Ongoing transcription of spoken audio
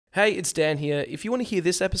Hey, it's Dan here. If you want to hear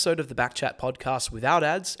this episode of the Backchat podcast without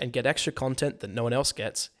ads and get extra content that no one else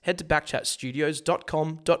gets, head to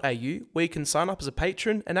backchatstudios.com.au where you can sign up as a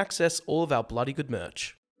patron and access all of our bloody good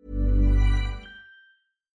merch.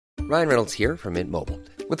 Ryan Reynolds here from Mint Mobile.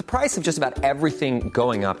 With the price of just about everything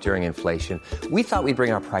going up during inflation, we thought we'd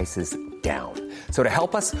bring our prices down. So to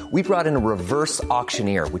help us, we brought in a reverse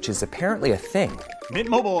auctioneer, which is apparently a thing. Mint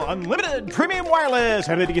Mobile Unlimited Premium Wireless.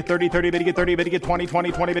 How to get 30, 30, bit to get 30, bit to get 20,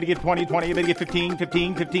 20, 20, bit to get 20, 20, bit to get 15,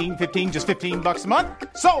 15, 15, 15, just $15 a month?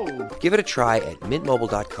 Sold! Give it a try at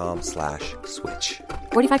mintmobile.com/switch.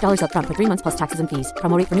 $45 up front for 3 months plus taxes and fees.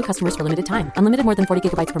 Promo rate for new customers for limited time. Unlimited more than 40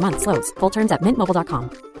 gigabytes per month. Slows full terms at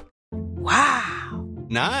mintmobile.com. Wow.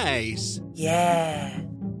 Nice. Yeah.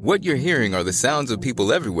 What you're hearing are the sounds of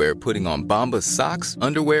people everywhere putting on Bombas socks,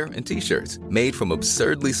 underwear, and T-shirts made from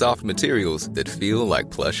absurdly soft materials that feel like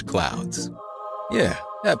plush clouds. Yeah,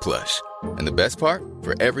 that plush. And the best part?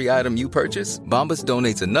 For every item you purchase, Bombas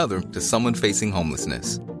donates another to someone facing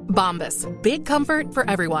homelessness. Bombas. Big comfort for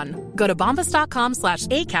everyone. Go to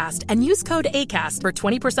bombas.com/ACAST and use code ACAST for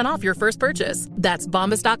 20% off your first purchase. That's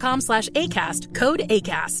bombas.com/ACAST. Code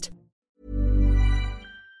ACAST.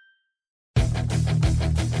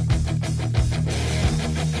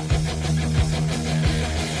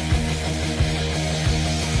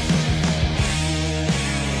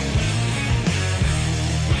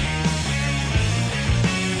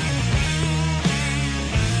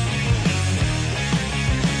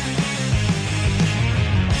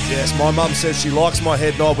 Yes, my mum says she likes my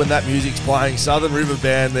head knob when that music's playing. Southern River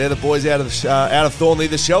Band there, the boys out of Thornley.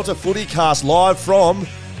 The Shelter Footy Cast live from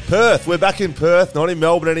Perth. We're back in Perth, not in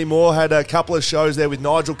Melbourne anymore. Had a couple of shows there with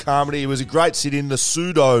Nigel Carmody. It was a great sit-in. The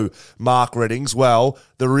pseudo Mark Reddings. Well,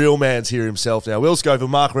 the real man's here himself now. Will Scoville,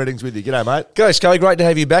 Mark Reddings with you. G'day, mate. G'day, Scully. Great to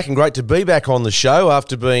have you back and great to be back on the show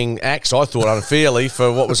after being axed, I thought, unfairly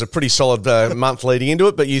for what was a pretty solid month leading into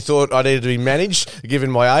it, but you thought I needed to be managed,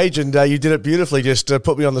 given my age, and you did it beautifully. Just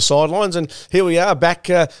put me on the sidelines, and here we are back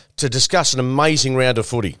to discuss an amazing round of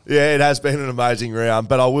footy. Yeah, it has been an amazing round,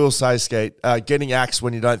 but I will say, Skeet, getting axed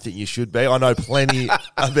when you don't think you should be, I know plenty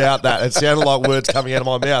about that. It sounded like words coming out of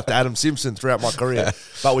my mouth to Adam Simpson throughout my career,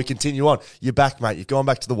 but we continue on. You're back, mate. You've gone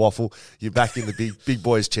back to the waffle. You're back in the big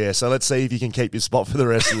boys chair, so let's see if you can keep your spot for the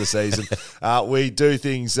rest of the season. We do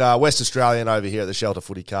things West Australian over here at the Shelter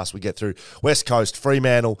Footy Cast. We get through West Coast,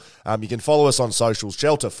 Fremantle. You can follow us on socials,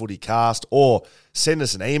 Shelter Footy Cast, or send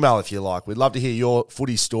us an email if you like. We'd love to hear your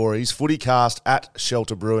footy stories.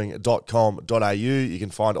 footycast@shelterbrewing.com.au. You can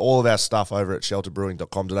find all of our stuff over at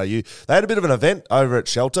shelterbrewing.com.au. They had a bit of an event over at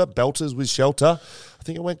Shelter, Belters with Shelter. I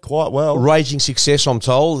think it went quite well. Raging success, I'm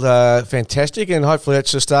told. Fantastic, and hopefully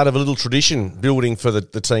that's the start of a little tradition building for the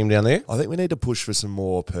team down there. I think we need to push for some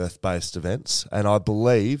more Perth-based events, and I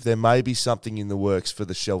believe there may be something in the works for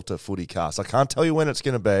the Shelter Footy Cast. I can't tell you when it's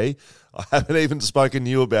going to be. I haven't even spoken to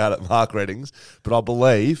you about it, Mark Reddings, but I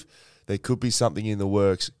believe there could be something in the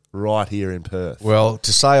works right here in Perth. Well,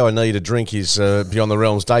 to say I need a drink is beyond the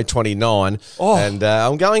realms. Day 29, and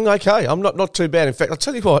I'm going okay. I'm not too bad. In fact, I'll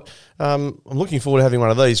tell you what, I'm looking forward to having one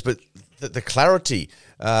of these, but the clarity,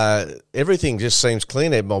 everything just seems clear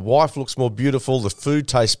now. My wife looks more beautiful. The food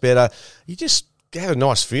tastes better. You just have a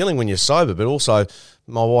nice feeling when you're sober, but also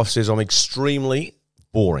my wife says I'm extremely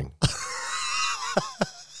boring.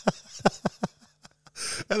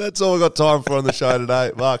 And that's all we've got time for on the show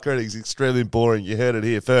today. Mark Reddings, extremely boring. You heard it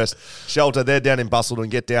here first. Shelter, they're down in Busselton.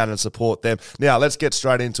 Get down and support them. Now, let's get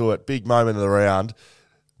straight into it. Big moment of the round.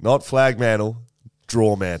 Not flag mantle,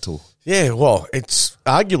 draw mantle. Yeah, well, it's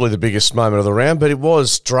arguably the biggest moment of the round, but it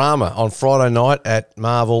was drama on Friday night at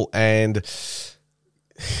Marvel. And,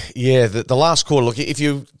 yeah, the last quarter, look, if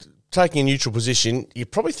you're taking a neutral position, you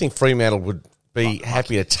probably think Fremantle would be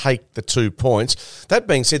happy to take the 2 points. That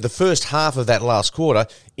being said, the first half of that last quarter,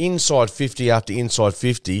 inside 50 after inside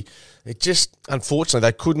 50, it just, unfortunately,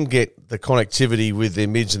 they couldn't get the connectivity with their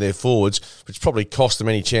mids and their forwards, which probably cost them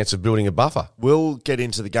any chance of building a buffer. We'll get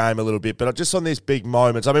into the game a little bit, but just on these big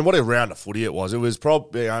moments, I mean, what a round of footy it was. It was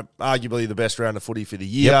probably arguably the best round of footy for the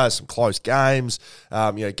year. Yep. Some close games,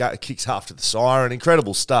 kicks after the siren,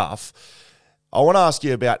 incredible stuff. I want to ask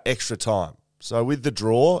you about extra time. So with the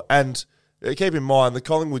draw, and keep in mind, the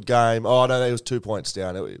Collingwood game, it was 2 points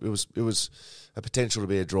down. It was a potential to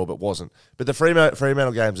be a draw, but wasn't. But the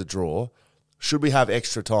Fremantle game's a draw. Should we have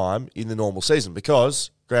extra time in the normal season? Because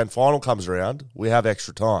grand final comes around, we have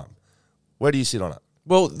extra time. Where do you sit on it?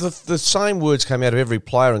 Well, the same words came out of every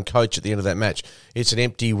player and coach at the end of that match. It's an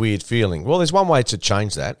empty, weird feeling. Well, there's one way to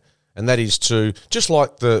change that, and that is to, just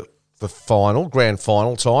like the grand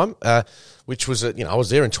final time, which was, I was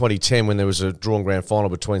there in 2010 when there was a drawn grand final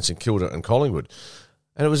between St Kilda and Collingwood.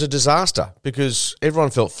 And it was a disaster because everyone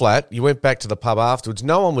felt flat. You went back to the pub afterwards.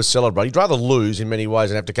 No one was celebrating. You'd rather lose in many ways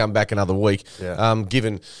than have to come back another week,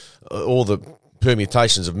 given all the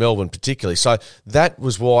permutations of Melbourne particularly. So that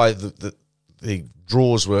was why the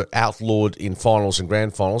draws were outlawed in finals and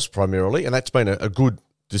grand finals primarily, and that's been a good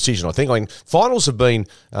decision, I think. I mean, finals have been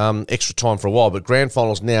extra time for a while, but grand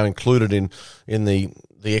finals now included in the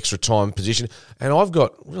extra time position. And I've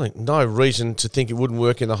got really no reason to think it wouldn't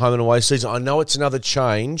work in the home and away season. I know it's another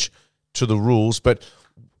change to the rules, but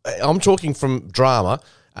I'm talking from drama,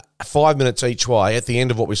 5 minutes each way at the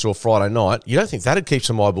end of what we saw Friday night. You don't think that'd keep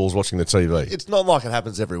some eyeballs watching the TV? It's not like it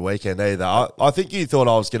happens every weekend either. I think you thought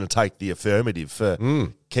I was going to take the affirmative for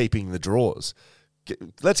keeping the draws.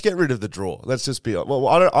 Let's get rid of the draw. Let's just be. Well,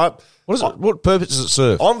 What purpose does it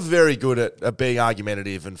serve? I'm very good at being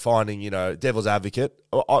argumentative and finding, devil's advocate.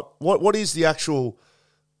 What is the actual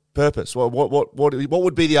purpose? What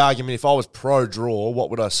would be the argument if I was pro draw?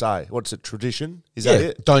 What would I say? What's it? Tradition? Is that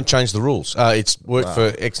it? Don't change the rules. It's worked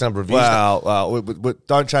for X number of years. Well,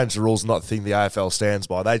 don't change the rules. Not the thing the AFL stands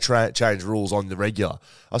by. They change rules on the regular.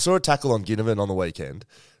 I saw a tackle on Ginnivan on the weekend.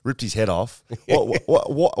 Ripped his head off.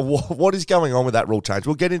 What is going on with that rule change?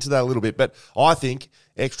 We'll get into that a little bit, but I think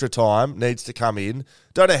extra time needs to come in.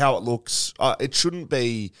 Don't know how it looks. It shouldn't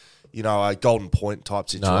be, a golden point type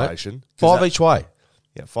situation. No. 5 each way.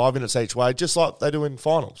 Yeah, 5 minutes each way, just like they do in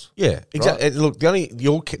finals. Yeah, exactly. Right? Look,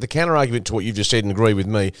 the counter argument to what you've just said, and agree with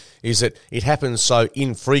me, is that it happens so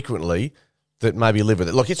infrequently that maybe live with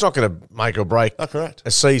it. Look, it's not going to make or break a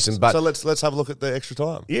season, but so let's have a look at the extra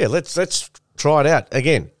time. Yeah, let's try it out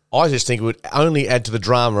again. I just think it would only add to the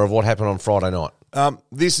drama of what happened on Friday night.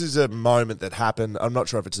 This is a moment that happened. I'm not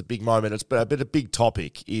sure if it's a big moment, but a big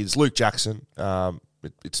topic is Luke Jackson.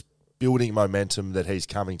 It's building momentum that he's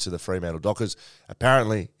coming to the Fremantle Dockers.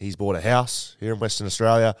 Apparently, he's bought a house here in Western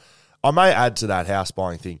Australia. I may add to that house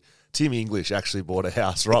buying thing. Tim English actually bought a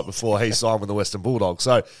house right before he signed with the Western Bulldogs.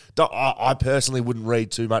 So I personally wouldn't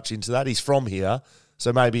read too much into that. He's from here.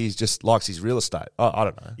 So maybe he just likes his real estate. I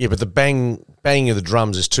don't know. Yeah, but the banging of the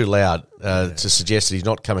drums is too loud to suggest that he's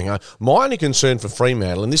not coming home. My only concern for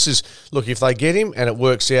Fremantle, and this is, look, if they get him and it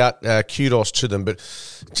works out, kudos to them, but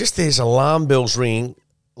just there's alarm bells ringing.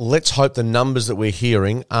 Let's hope the numbers that we're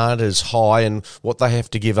hearing aren't as high and what they have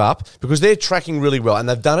to give up, because they're tracking really well, and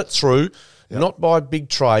they've done it through, not by big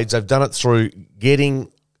trades, they've done it through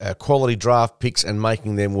getting quality draft picks and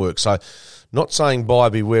making them work. So not saying buy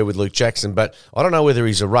beware with Luke Jackson, but I don't know whether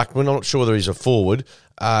he's a ruckman. I'm not sure whether he's a forward.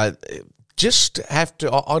 Just have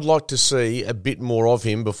to. I'd like to see a bit more of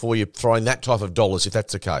him before you're throwing that type of dollars, if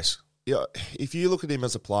that's the case. Yeah, if you look at him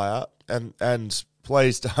as a player, and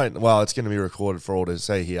please don't. Well, it's going to be recorded for all to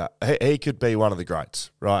see here. He could be one of the greats,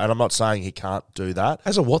 right? And I'm not saying he can't do that.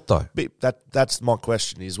 As a what though? That's my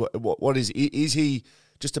question. Is what is he?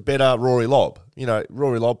 Just a better Rory Lobb.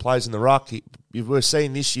 Rory Lobb plays in the ruck. We're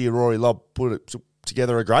seeing this year Rory Lobb put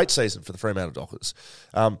together a great season for the Fremantle Dockers.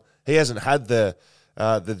 He hasn't had the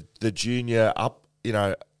junior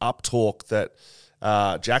up talk that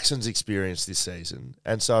Jackson's experienced this season,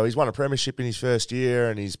 and so he's won a premiership in his first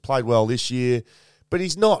year, and he's played well this year. But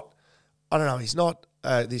he's not. I don't know. He's not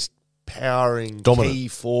this powering key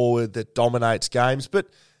forward that dominates games. But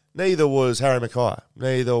neither was Harry Mackay.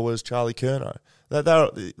 Neither was Charlie Curnow.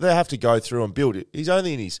 They have to go through and build it. He's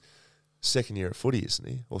only in his second year of footy, isn't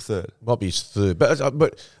he? Or third? Might be his third.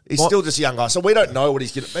 But he's still just a young guy. So we don't know what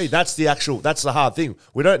he's going to be. That's the hard thing.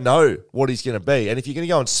 We don't know what he's going to be. And if you're going to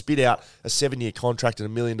go and spit out a 7-year contract and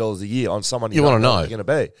 $1 million a year on someone you want to know what he's going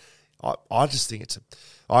to be, I just think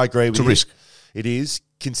I agree with you. It's a risk. It is,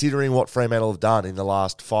 considering what Fremantle have done in the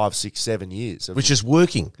last 5, 6, 7 years. Which is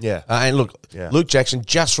working. Yeah. And look, Luke Jackson,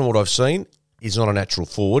 just from what I've seen, is not a natural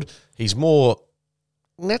forward. He's more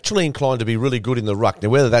naturally inclined to be really good in the ruck. Now,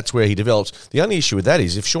 whether that's where he develops, the only issue with that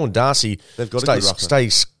is if Sean Darcy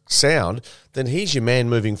stays sound, then he's your man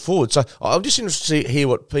moving forward. So I'm just interested to hear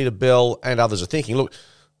what Peter Bell and others are thinking. Look,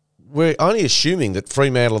 we're only assuming that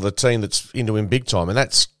Fremantle are the team that's into him big time, and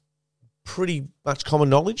that's pretty much common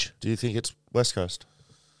knowledge. Do you think it's West Coast?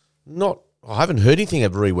 I haven't heard anything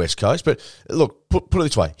about West Coast, but look, put it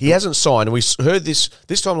this way. He hasn't signed, and we heard this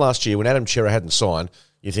time last year when Adam Chera hadn't signed.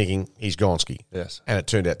 You're thinking he's Gonski. Yes. And it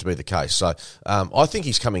turned out to be the case. So I think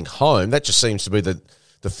he's coming home. That just seems to be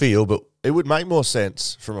the feel. But it would make more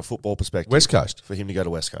sense from a football perspective. West Coast. For him to go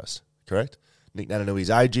to West Coast, correct? Nick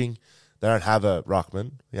Nananui's ageing. They don't have a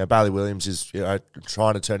ruckman. Bailey Williams is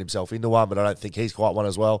trying to turn himself into one, but I don't think he's quite one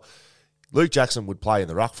as well. Luke Jackson would play in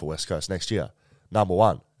the ruck for West Coast next year, number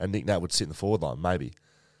one, and Nick Nat would sit in the forward line, maybe.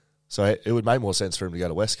 So it would make more sense for him to go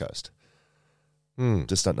to West Coast.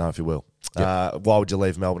 Just don't know if he will. Why would you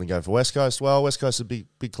leave Melbourne and go for West Coast? Well, West Coast is a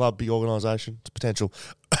big club, big organisation. It's potential.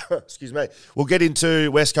 Excuse me. We'll get into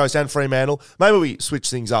West Coast and Fremantle. Maybe we switch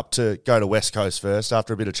things up to go to West Coast first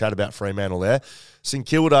after a bit of chat about Fremantle there. St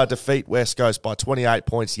Kilda defeat West Coast by 28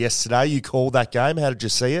 points yesterday. You called that game. How did you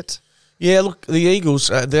see it? Yeah, look, the Eagles,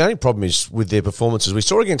 the only problem is with their performances. We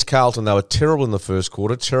saw against Carlton, they were terrible in the first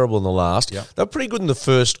quarter, terrible in the last. Yep. They were pretty good in the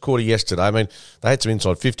first quarter yesterday. I mean, they had some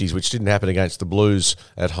inside 50s, which didn't happen against the Blues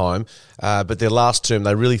at home. But their last term,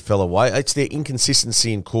 they really fell away. It's their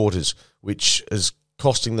inconsistency in quarters, which is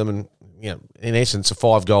costing them, and in essence, a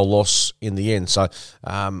 5-goal loss in the end. So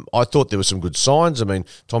I thought there were some good signs. I mean,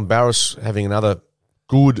 Tom Barrass having another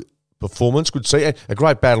good performance, good see, a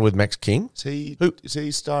great battle with Max King. Is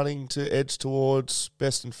he starting to edge towards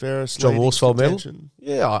best and fairest? John Worsfold medal? contention?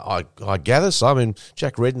 Yeah, I gather so. I mean,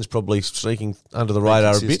 Jack Redden's probably sneaking under the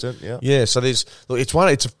radar a bit. Yeah. So it's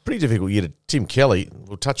a pretty difficult year to Tim Kelly.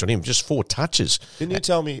 We'll touch on him. Just 4 touches. Can you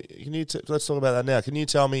tell me? Let's talk about that now. Can you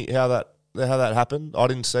tell me how that happened? I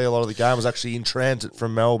didn't see a lot of the game. I was actually in transit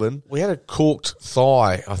from Melbourne. We had a corked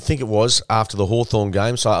thigh, I think it was, after the Hawthorn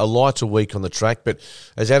game, so a lighter week on the track. But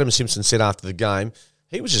as Adam Simpson said after the game,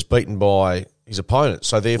 he was just beaten by his opponent.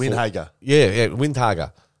 So therefore, Windhager. Yeah,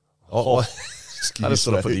 Windhager. I just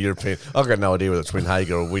sort of me. put the European. I've got no idea whether it's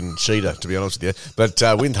Windhager or Windcheater, to be honest with you. But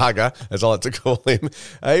Windhager, as I like to call him,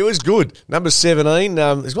 he was good. Number 17,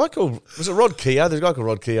 there's a guy called, was it Rod Keogh? There's a guy called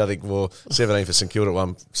Rod Keogh, I think, wore 17 for St Kilda at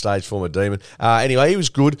one stage, former Demon. Anyway, he was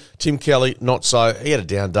good. Tim Kelly, not so. He had a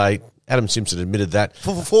down day. Adam Simpson admitted that.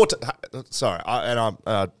 I'm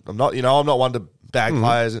not one to bag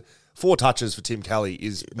players. 4 touches for Tim Kelly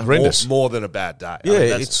is horrendous. More than a bad day.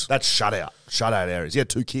 Yeah, that's shutout areas. He had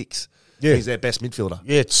 2 kicks. Yeah. He's their best midfielder.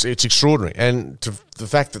 Yeah, it's extraordinary. And the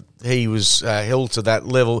fact that he was held to that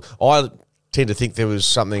level, I tend to think there was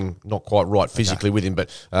something not quite right physically with him.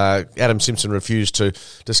 But Adam Simpson refused to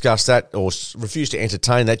discuss that or refused to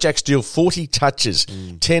entertain that. Jack Steele, 40 touches,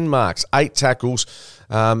 10 marks, 8 tackles.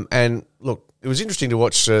 And look, it was interesting to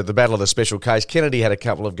watch the battle of the special case. Kennedy had a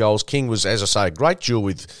couple of goals. King was, as I say, a great duel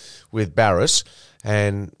with Barrass.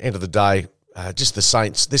 And end of the day, just the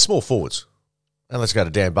Saints, they're small forwards. And let's go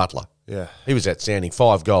to Dan Butler. Yeah. He was outstanding,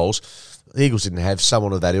 5 goals. The Eagles didn't have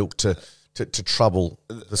someone of that ilk to trouble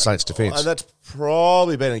the Saints' defence. And that's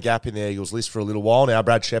probably been a gap in the Eagles' list for a little while now.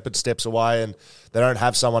 Brad Shepherd steps away and they don't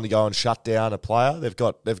have someone to go and shut down a player. They've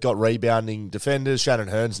got rebounding defenders. Shannon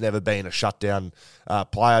Hearn's never been a shutdown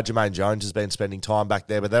player. Jermaine Jones has been spending time back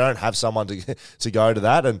there, but they don't have someone to go to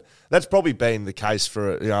that. And that's probably been the case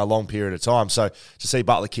for a long period of time. So to see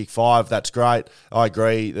Butler kick 5, that's great. I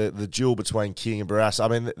agree. The duel between King and Barrass, I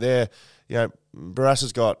mean, Barrass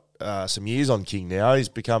has got some years on King now. He's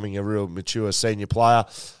becoming a real mature senior player.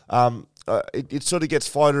 It sort of gets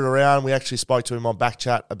floated around. We actually spoke to him on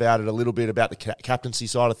Backchat about it a little bit, about the captaincy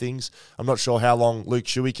side of things. I'm not sure how long Luke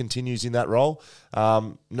Shuey continues in that role,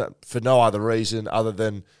 for no other reason other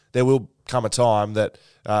than there will come a time that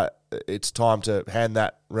it's time to hand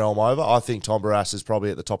that realm over. I think Tom Barrass is probably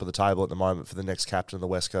at the top of the table at the moment for the next captain of the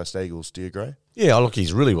West Coast Eagles. Do you agree? Yeah, look,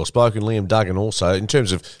 he's really well spoken. Liam Duggan also, in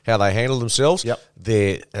terms of how they handle themselves,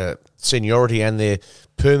 their seniority and their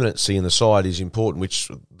permanency in the side is important, which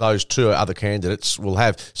those 2 other candidates will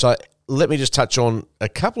have. So let me just touch on a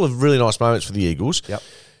couple of really nice moments for the Eagles. Yep.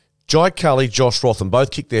 Jai Culley, Josh Rotham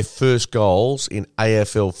both kicked their first goals in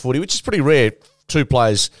AFL footy, which is pretty rare. 2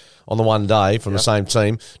 players on the one day from the same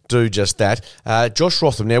team do just that. Josh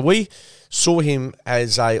Rotham, now we saw him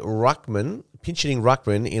as a ruckman, pinch-hitting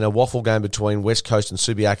ruckman in a waffle game between West Coast and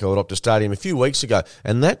Subiaco at Optus Stadium a few weeks ago,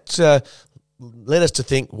 and that led us to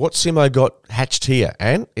think, what Simo got hatched here?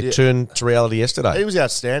 And it turned to reality yesterday. He was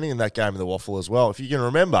outstanding in that game of the waffle as well. If you can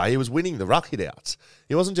remember, he was winning the ruck hit-outs.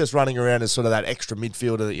 He wasn't just running around as sort of that extra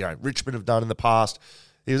midfielder that Richmond have done in the past.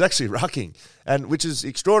 He was actually rucking, and which is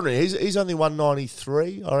extraordinary. He's only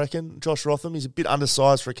 193, I reckon, Josh Rotham. He's a bit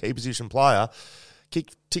undersized for a key position player.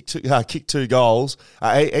 Kicked 2 goals.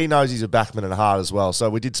 He knows he's a backman at heart as well. So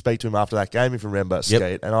we did speak to him after that game, if you remember,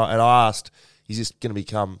 Skeet. And I asked, he's just going to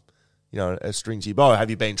become, a stringy boy.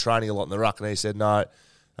 Have you been training a lot in the ruck? And he said, no,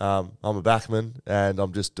 I'm a backman and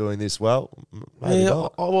I'm just doing this well. Maybe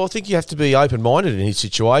not. Well, I think you have to be open-minded in his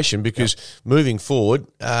situation because moving forward,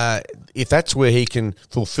 if that's where he can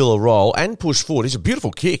fulfill a role and push forward, he's a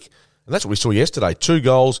beautiful kick. And that's what we saw yesterday. 2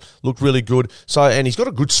 goals, looked really good. So, and he's got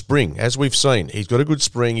a good spring, as we've seen. He's got a good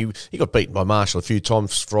spring. He got beaten by Marshall a few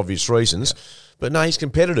times for obvious reasons. But no, he's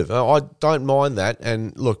competitive. I don't mind that.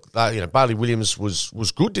 And look, Bailey Williams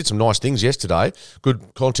was good, did some nice things yesterday.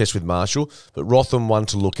 Good contest with Marshall, but Rotham one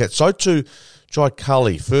to look at. So too, Jai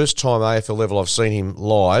Cully, first time AFL level I've seen him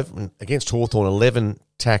live against Hawthorn, 11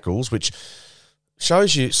 tackles, which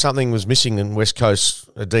shows you something was missing in West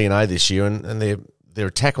Coast DNA this year, and their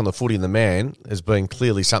attack on the footy and the man has been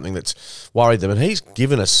clearly something that's worried them. And he's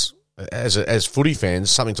given us, as footy fans,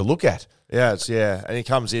 something to look at. Yeah, and he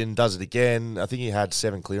comes in, does it again. I think he had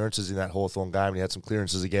 7 clearances in that Hawthorn game, and he had some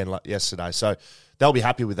clearances again yesterday. So they'll be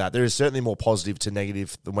happy with that. There is certainly more positive to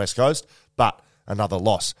negative than West Coast, but another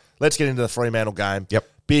loss. Let's get into the Fremantle game. Yep.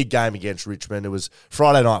 Big game against Richmond. It was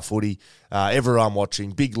Friday night footy, everyone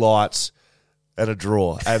watching, big lights, and a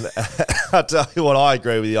draw. And I tell you what, I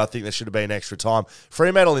agree with you. I think there should have been extra time.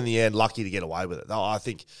 Fremantle, in the end, lucky to get away with it. I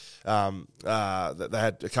think they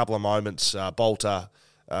had a couple of moments. Bolter,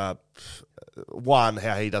 one,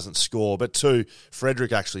 how he doesn't score, but two,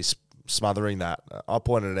 Frederick actually smothering that. I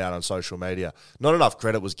pointed it out on social media. Not enough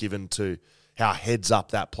credit was given to how heads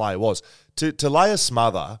up that play was. To lay a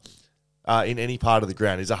smother in any part of the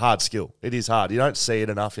ground is a hard skill. It is hard. You don't see it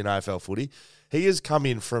enough in AFL footy. He has come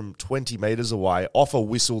in from 20 metres away off a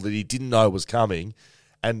whistle that he didn't know was coming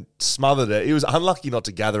and smothered it. He was unlucky not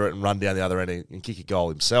to gather it and run down the other end and kick a goal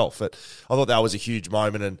himself. But I thought that was a huge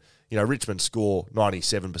moment, and Richmond score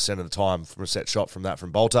 97% of the time from a set shot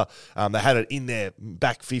from Bolter. They had it in their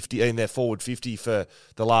back 50, in their forward 50 for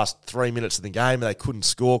the last 3 minutes of the game, and they couldn't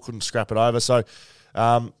score, couldn't scrap it over. So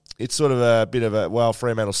it's sort of a bit of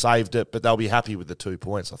Fremantle saved it, but they'll be happy with the 2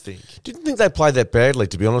 points, I think. Didn't think they played that badly,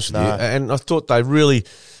 to be honest with you. And I thought they really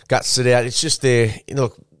gutsed it out. It's just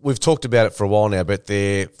look, we've talked about it for a while now, but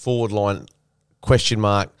their forward line, question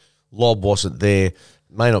mark, Lob wasn't there.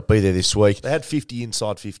 May not be there this week. They had 50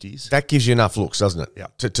 inside 50s. That gives you enough looks, doesn't it?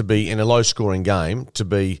 Yeah. To be in a low-scoring game, to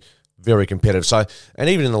be very competitive. So, and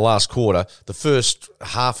even in the last quarter, the first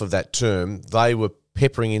half of that term, they were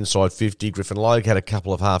peppering inside 50. Griffin Logue had a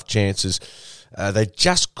couple of half chances. They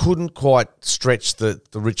just couldn't quite stretch the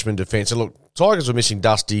Richmond defence. And look, Tigers were missing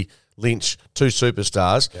Dusty, Lynch, 2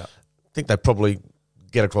 superstars. Yeah. I think they probably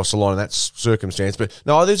get across the line in that circumstance. But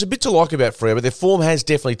no, there's a bit to like about Freo, but their form has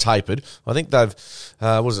definitely tapered. I think they've,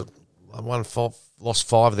 lost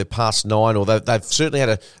 5 of their past 9, or they've certainly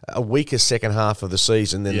had a weaker second half of the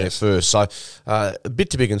season than their first. So a bit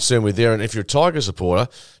to be concerned with there. And if you're a Tiger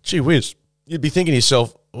supporter, gee whiz, you'd be thinking to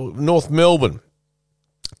yourself, North Melbourne,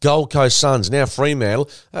 Gold Coast Suns, now Fremantle,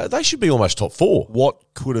 they should be almost top 4.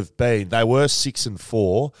 What could have been? They were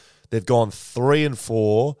 6-4. They've gone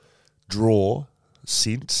 3-4, draw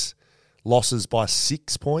since. Losses by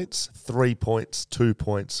 6 points, 3 points, 2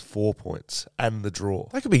 points, 4 points, and the draw.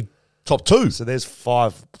 They could be top 2. So there's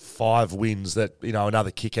five wins that,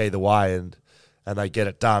 another kick either way, and they get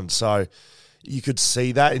it done. So you could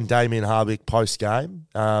see that in Damien Harvick post-game.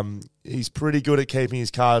 He's pretty good at keeping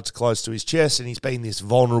his cards close to his chest, and he's been this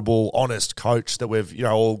vulnerable, honest coach that we've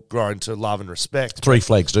all grown to love and respect. 3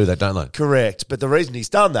 flags do that, don't they? Correct. But the reason he's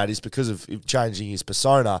done that is because of changing his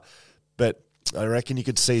persona. But I reckon you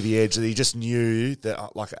could see the edge that he just knew that,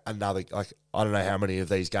 I don't know how many of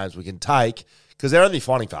these games we can take, because they're only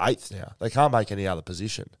fighting for 8th now. They can't make any other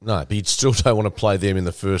position. No, but you still don't want to play them in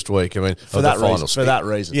the first week. I mean, for that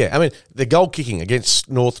reason. Yeah, I mean, the goal kicking against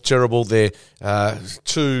North, terrible. They're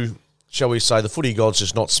two, shall we say, the footy gods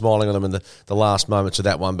just not smiling on them in the last moments of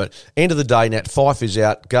that one. But end of the day, Nat Fyfe is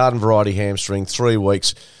out, garden variety hamstring, 3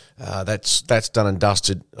 weeks. That's done and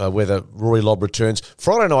dusted, whether Rory Lobb returns.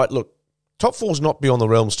 Friday night, look, top 4's not beyond the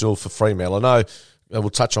realm still for Fremantle. I know we'll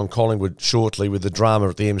touch on Collingwood shortly with the drama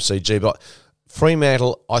at the MCG, but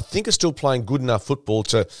Fremantle, I think, are still playing good enough football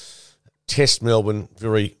to test Melbourne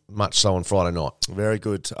very much so on Friday night. Very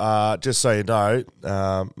good. Just so you know,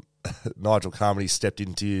 Nigel Carmody stepped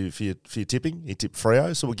into you for your tipping. He tipped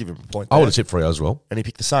Freo, so we'll give him a point there. I would have tipped Freo as well. And he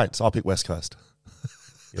picked the Saints. I'll pick West Coast.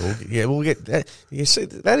 We'll get that. You see,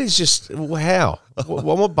 that is just how.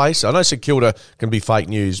 What base? I know St Kilda can be fake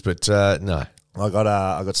news, but no. I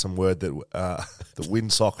got some word that the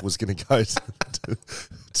Windsock was going to go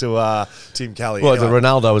to Tim Kelly. Well, anyway,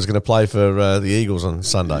 Ronaldo was going to play for the Eagles on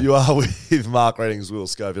Sunday. You are with Mark Readings, Will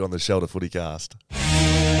Scoville on the Shelter Footycast.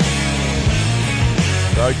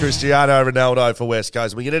 No Cristiano Ronaldo for West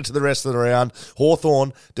Coast. We get into the rest of the round.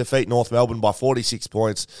 Hawthorn defeat North Melbourne by 46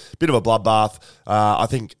 points. Bit of a bloodbath. I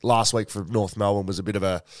think last week for North Melbourne was a bit of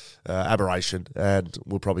a aberration, and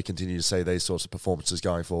we'll probably continue to see these sorts of performances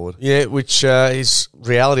going forward. Yeah, which is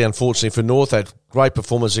reality, unfortunately, for North. Had great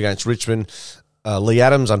performance against Richmond. Lee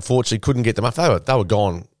Adams, unfortunately, couldn't get them up. They were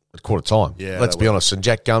gone at quarter time. Yeah, let's be honest. And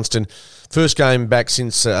Jack Gunston, first game back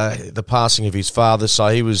since the passing of his father, so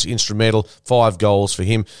he was instrumental. 5 goals for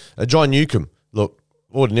him. John Newcomb, look,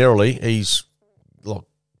 ordinarily he's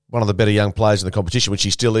one of the better young players in the competition, which he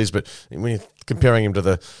still is, but when you're comparing him to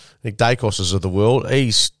the Nick Dacos's of the world,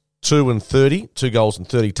 he's 2 goals and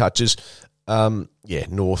 30 touches.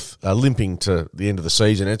 North limping to the end of the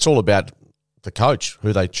season. It's all about the coach,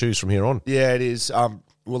 who they choose from here on. Yeah, it is.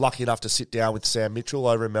 We're lucky enough to sit down with Sam Mitchell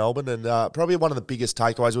over in Melbourne, and probably one of the biggest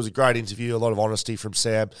takeaways, it was a great interview, a lot of honesty from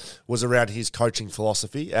Sam, was around his coaching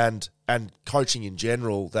philosophy and coaching in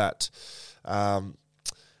general, that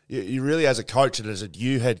you really, as a coach and as a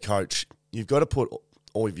new head coach, you've got to put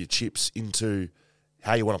all of your chips into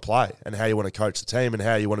how you want to play and how you want to coach the team and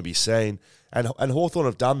how you want to be seen. And Hawthorn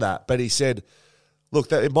have done that, but he said,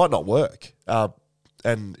 look, it might not work.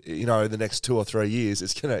 And, in the next 2 or 3 years,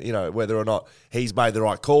 it's going to, whether or not he's made the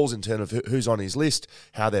right calls in terms of who's on his list,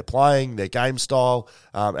 how they're playing, their game style,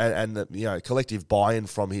 and the, collective buy-in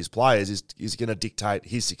from his players is going to dictate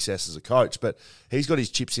his success as a coach. But he's got his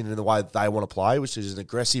chips in the way that they want to play, which is an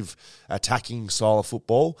aggressive, attacking style of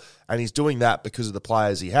football. And he's doing that because of the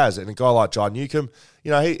players he has. And a guy like John Newcomb,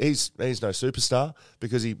 he's no superstar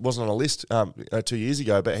because he wasn't on a list 2 years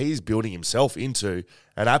ago, but he's building himself into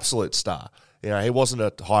an absolute star. He wasn't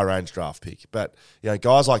a high-range draft pick. But,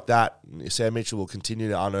 guys like that, Sam Mitchell will continue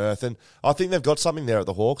to unearth. And I think they've got something there at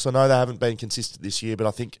the Hawks. I know they haven't been consistent this year, but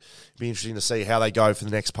I think it'd be interesting to see how they go for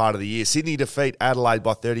the next part of the year. Sydney defeat Adelaide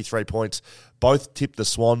by 33 points. Both tipped the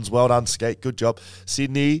Swans. Well done, Skate. Good job.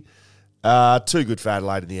 Sydney, too good for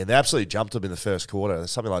Adelaide in the end. They absolutely jumped them in the first quarter.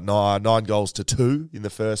 Something like 9 goals to 2 in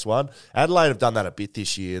the first one. Adelaide have done that a bit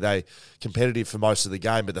this year. They competitive for most of the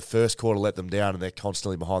game, but the first quarter let them down, and they're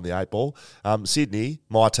constantly behind the 8 ball. Sydney,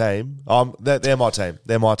 my team. They're my team.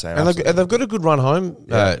 They're my team. And they've got a good run home,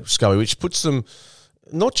 Scully, which puts them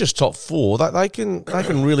not just top 4. They can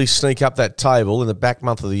really sneak up that table in the back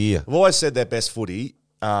month of the year. I've always said their best footy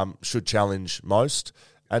should challenge most.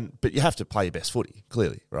 But you have to play your best footy,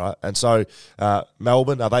 clearly, right? And so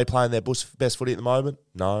Melbourne, are they playing their best footy at the moment?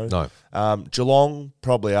 No. Geelong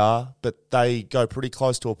probably are, but they go pretty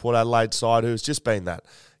close to a Port Adelaide side who's just been that,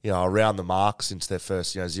 around the mark since their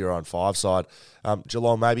first, 0-5 side.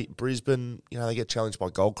 Geelong maybe. Brisbane, they get challenged by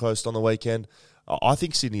Gold Coast on the weekend. I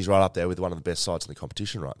think Sydney's right up there with one of the best sides in the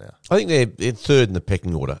competition right now. I think they're third in the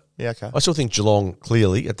pecking order. Yeah, okay. I still think Geelong,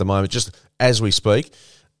 clearly, at the moment, just as we speak.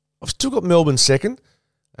 I've still got Melbourne second.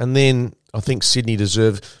 And then I think Sydney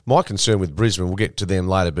deserve. My concern with Brisbane, we'll get to them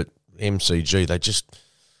later, but MCG, they just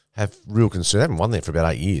have real concern. They haven't won there for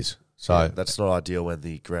about 8 years. So that's not ideal when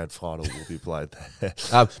the grand final will be played there.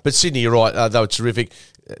 But Sydney, you're right. They were terrific.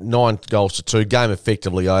 9 goals to 2. Game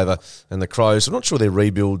effectively over. And the Crows, I'm not sure their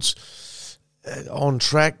rebuild's on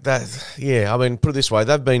track. Put it this way.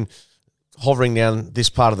 They've been hovering down this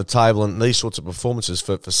part of the table and these sorts of performances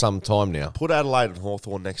for some time now. Put Adelaide and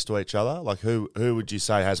Hawthorn next to each other. Like, who would you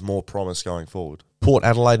say has more promise going forward? Port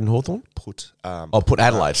Adelaide and Hawthorn? Put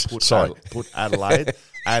Adelaide. Put Adelaide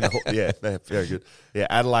and very good. Yeah,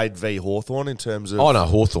 Adelaide v Hawthorn in terms of. Oh no,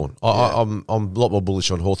 Hawthorn. I'm a lot more bullish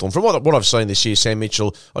on Hawthorn. From what I've seen this year, Sam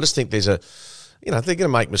Mitchell, I just think there's they're going to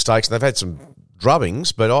make mistakes. And they've had some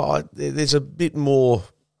drubbings, but there's a bit more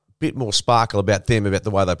sparkle about them, about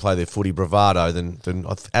the way they play their footy, bravado, than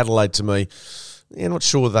Adelaide to me. Yeah, not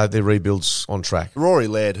sure that their rebuild's on track. Rory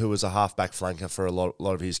Laird, who was a halfback flanker for a lot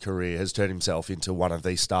of his career, has turned himself into one of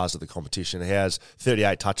these stars of the competition. He has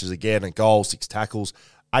 38 touches again, a goal, 6 tackles,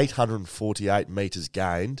 848 metres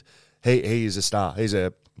gained. He is a star. He's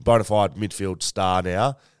a bona fide midfield star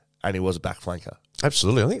now, and he was a back flanker.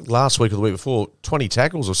 Absolutely. I think last week or the week before, 20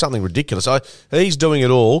 tackles or something ridiculous. So he's doing it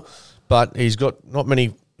all, but he's got not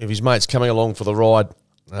many of his mates coming along for the ride,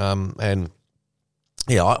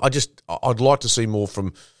 I'd like to see more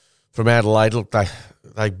from Adelaide. Look,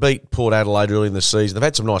 they beat Port Adelaide early in the season. They've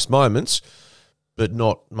had some nice moments, but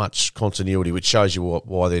not much continuity, which shows you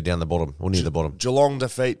why they're down the bottom or near the bottom. Geelong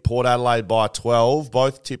defeat Port Adelaide by 12.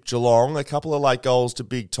 Both tipped Geelong. A couple of late goals to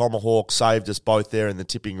Big Tomahawk saved us both there in the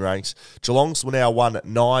tipping ranks. Geelong's now won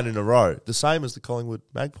 9 in a row, the same as the Collingwood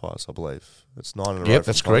Magpies, I believe. That's 9 in a row. Yep,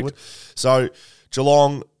 that's correct. So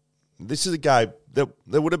Geelong, this is a game that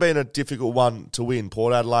would have been a difficult one to win.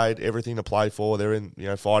 Port Adelaide, everything to play for. They're in,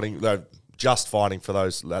 fighting. They're just fighting for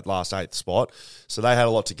that last 8th spot. So they had a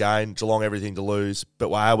lot to gain. Geelong, everything to lose, but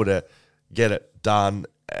were able to get it done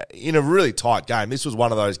in a really tight game. This was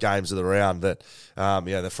one of those games of the round that,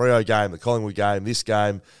 the Freo game, the Collingwood game, this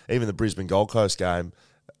game, even the Brisbane Gold Coast game,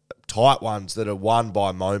 tight ones that are won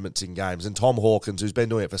by moments in games. And Tom Hawkins, who's been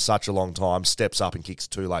doing it for such a long time, steps up and kicks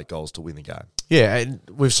 2 late goals to win the game. Yeah, and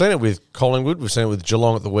we've seen it with Collingwood. We've seen it with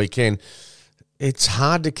Geelong at the weekend. It's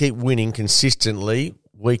hard to keep winning consistently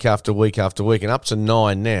week after week after week, and up to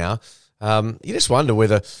 9 now. You just wonder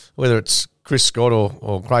whether it's Chris Scott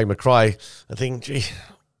or Craig McRae. I think, gee,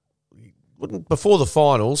 before the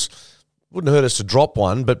finals, wouldn't hurt us to drop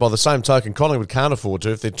one, but by the same token, Collingwood can't afford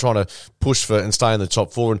to if they're trying to push for and stay in the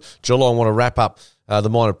top 4, and Geelong want to wrap up the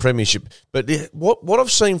minor premiership. But what I've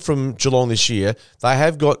seen from Geelong this year, they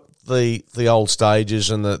have got the old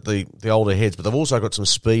stages and the older heads, but they've also got some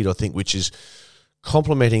speed, I think, which is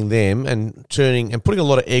complementing them and turning and putting a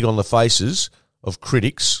lot of egg on the faces of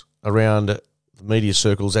critics around the media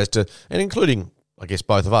circles and including, I guess,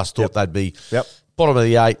 both of us thought they'd be bottom of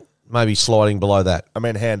the 8, maybe sliding below that. I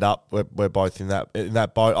mean, hand up, we're both in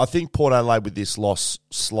that boat. I think Port Adelaide with this loss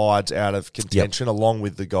slides out of contention along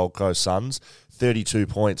with the Gold Coast Suns. 32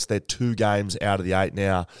 points. They're 2 games out of the 8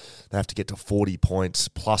 now. They have to get to 40 points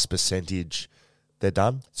plus percentage. They're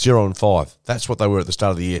done. 0-5. That's what they were at the start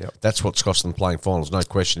of the year. Yep. That's what's cost them playing finals, no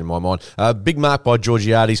question in my mind. Big mark by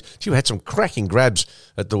Georgiades. Gee, we had some cracking grabs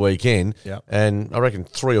at the weekend. Yep. And I reckon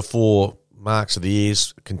 3 or 4 marks of the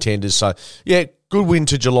year's contenders. So, yeah, good win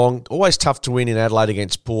to Geelong. Always tough to win in Adelaide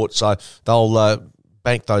against Port, so they'll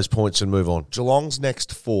bank those points and move on. Geelong's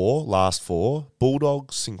last 4,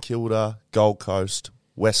 Bulldogs, St Kilda, Gold Coast,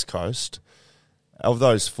 West Coast. Of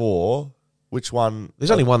those 4, which one?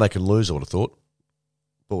 There's only one they can lose, I would have thought.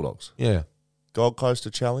 Bulldogs. Yeah. Gold Coast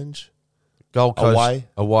a challenge? Gold Coast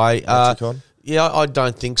away. Yeah, I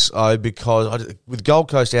don't think so, because with Gold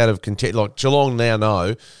Coast out of contention, like Geelong now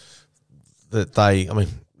know that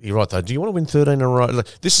you're right though. Do you want to win 13 in a row?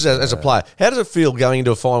 This is as a player. How does it feel going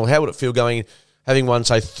into a final? How would it feel having won,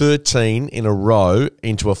 say, 13 in a row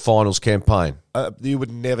into a finals campaign? You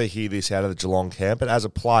would never hear this out of the Geelong camp, but as a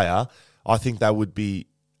player, I think they would be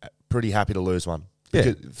pretty happy to lose one.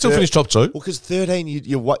 Yeah, still finish top 2. Well, because 13,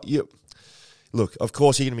 you look, of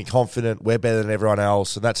course, you're going to be confident, we're better than everyone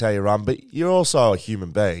else, and that's how you run, but you're also a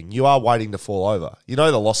human being. You are waiting to fall over. You know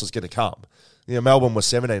the loss is going to come. Melbourne was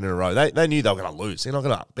 17 in a row. They knew they were going to lose. They're not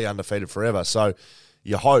going to be undefeated forever. So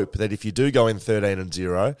you hope that if you do go in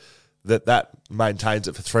 13-0, that maintains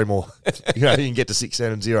it for 3 more. You can get to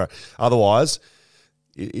 16-0. Otherwise,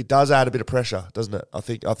 it does add a bit of pressure, doesn't it? I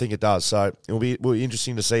think it does. So it'll be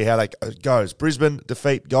interesting to see how that goes. Brisbane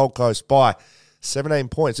defeat Gold Coast by 17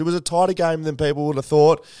 points. It was a tighter game than people would have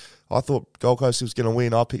thought. I thought Gold Coast was going to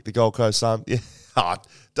win. I picked the Gold Coast Sun. Yeah,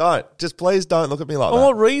 please don't look at me like that. On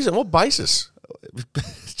what reason? What basis?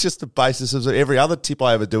 It's just the basis of every other tip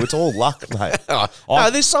I ever do. It's all luck, mate. No,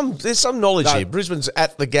 there's some knowledge here. Brisbane's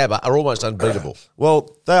at the Gabba are almost unbeatable.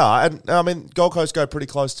 Well, they are, and I mean Gold Coast go pretty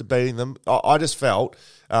close to beating them. I just felt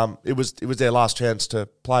it was their last chance to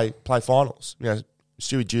play finals.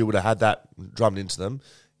 Stewie Dew would have had that drummed into them.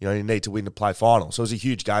 You need to win to play finals. So it was a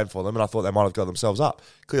huge game for them, and I thought they might have got themselves up.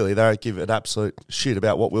 Clearly, they don't give an absolute shit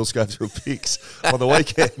about what Will's go through picks on the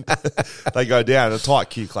weekend. They go down in a tight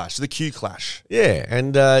Q clash. The Q clash. Yeah,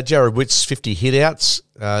 and Jared Witt's 50 hit-outs.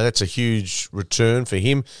 That's a huge return for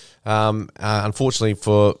him. Unfortunately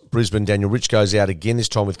for Brisbane, Daniel Rich goes out again, this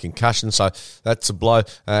time with concussion, so that's a blow.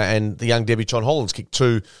 And the young debutant Hollands kicked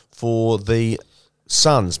 2 for the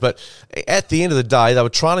Suns. But at the end of the day, they were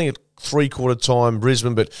trailing at three-quarter time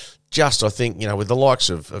Brisbane, but just, I think, with the likes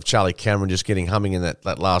of Charlie Cameron just getting humming in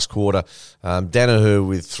that last quarter, Danaher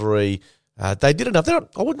with 3, they did enough.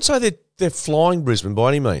 I wouldn't say they're flying Brisbane by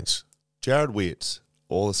any means. Jared Witt,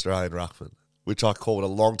 All-Australian Ruckman, which I called a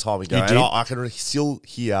long time ago, You did? and I can still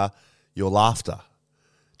hear your laughter.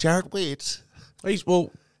 Jared Witt,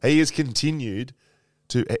 he has continued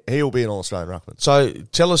to, he'll be an All-Australian Ruckman. So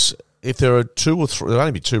tell us if there are 2 or 3, there'll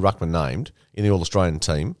only be 2 Ruckman named in the All-Australian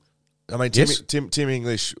team. I mean, Tim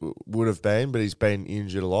English would have been, but he's been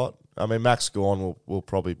injured a lot. I mean, Max Gawn will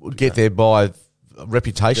probably get there by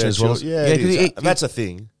reputation as well. That's a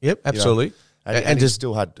thing. Yep, absolutely. And he's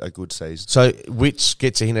still had a good season. So Witts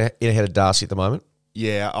gets in ahead of Darcy at the moment?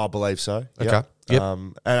 Yeah, I believe so. Okay. Yep.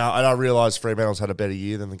 And I realise Fremantle's had a better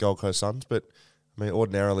year than the Gold Coast Suns, but I mean,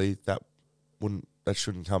 ordinarily that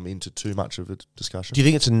shouldn't come into too much of a discussion. Do you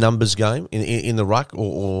think it's a numbers game in the ruck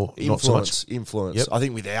or not so much? Influence. Yep. I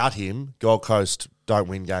think without him, Gold Coast don't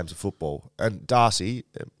win games of football. And Darcy,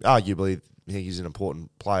 arguably, he's an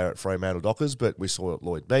important player at Fremantle Dockers, but we saw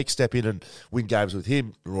Lloyd Meek step in and win games with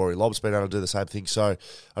him. Rory Lobb's been able to do the same thing. So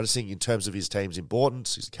I just think in terms of his team's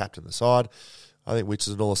importance, he's the captain of the side. I think Witts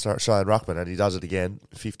is an All-Australian Ruckman, and he does it again.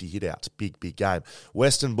 50 hit-outs. Big game.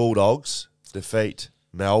 Western Bulldogs defeat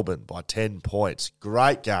Melbourne by 10 points.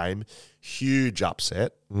 Great game. Huge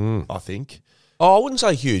upset, I think. Oh, I wouldn't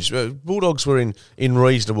say huge. Bulldogs were in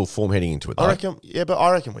reasonable form heading into it, though.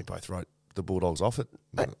 I reckon we both wrote the Bulldogs off it.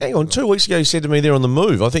 Hang on, 2 weeks ago you said to me they're on the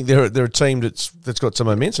move. I think they're a team that's got some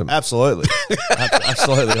momentum. Absolutely.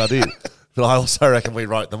 Absolutely, I did. But I also reckon we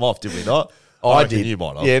wrote them off, did we not? I reckon did. You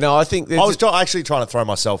might have. Yeah, no, I think... I was actually trying to throw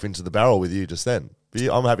myself into the barrel with you just then.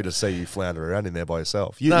 I'm happy to see you flounder around in there by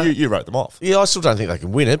yourself. You wrote them off. Yeah, I still don't think they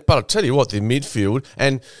can win it, but I'll tell you what, their midfield...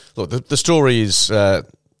 And look, the story is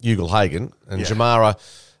Ugle-Hagan and Jamara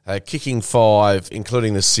kicking 5,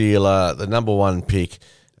 including the sealer, the number 1 pick.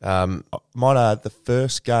 Might add, the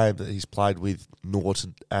first game that he's played with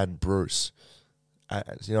Norton and Bruce...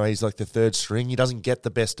 he's like the third string. He doesn't get the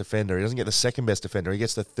best defender. He doesn't get the second best defender. He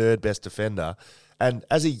gets the third best defender. And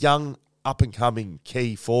as a young, up-and-coming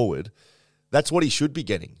key forward, that's what he should be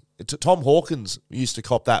getting. Tom Hawkins used to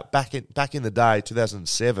cop that back in the day,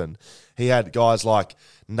 2007. He had guys like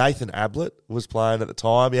Nathan Ablett was playing at the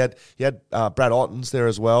time. He had Brad Ottens there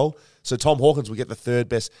as well. So Tom Hawkins would get the third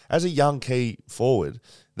best. As a young key forward,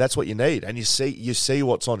 that's what you need. And you see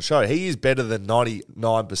what's on show. He is better than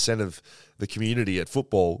 99% of the community at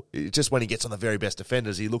football. It's just when he gets on the very best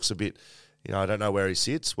defenders, he looks a bit, I don't know where he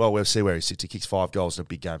sits. Well, we'll see where he sits. He kicks 5 goals in a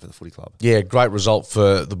big game for the footy club. Yeah, great result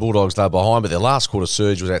for the Bulldogs. They're behind, but their last quarter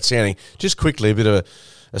surge was outstanding. Just quickly, a bit of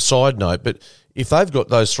a side note, but if they've got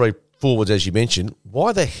those 3 forwards, as you mentioned,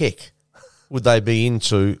 why the heck would they be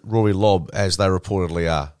into Rory Lobb as they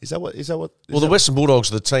reportedly are? Is that what? The Western Bulldogs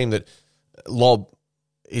are the team that Lobb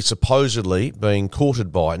is supposedly being courted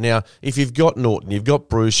by. Now, if you've got Norton, you've got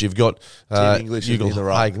Bruce, you've got Tim English in the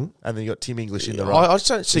right, Hagan, and then you got Tim English in the right. I just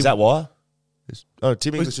don't see. Is that why?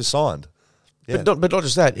 Tim English is signed. Yeah. But not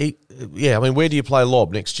just that. Where do you play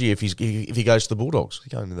Lobb next year if he goes to the Bulldogs?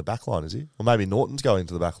 He's going in the back line, is he? Or maybe Norton's going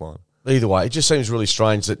to the back line. Either way, it just seems really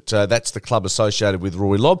strange that that's the club associated with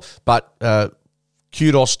Rory Lobb. But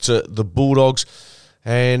kudos to the Bulldogs.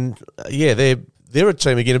 And, they're a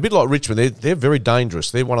team, again, a bit like Richmond. They're very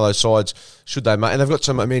dangerous. They're one of those sides, should they make, and they've got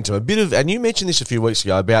some momentum. And you mentioned this a few weeks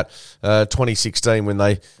ago about 2016 when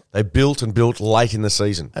they built late in the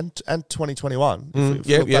season. And 2021. If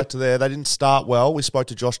we look back to there, they didn't start well. We spoke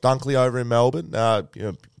to Josh Dunkley over in Melbourne. I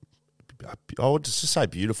would just say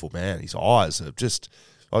beautiful, man. His eyes are just...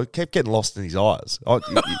 I kept getting lost in his eyes.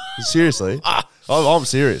 Seriously. I'm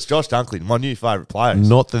serious. Josh Dunkley, my new favourite player.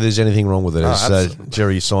 Not that there's anything wrong with it, as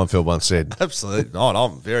Jerry Seinfeld once said. Absolutely not.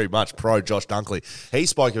 I'm very much pro Josh Dunkley. He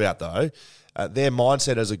spoke about, though, their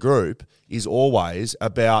mindset as a group is always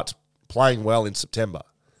about playing well in September,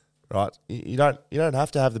 right? You don't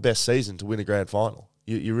have to have the best season to win a grand final.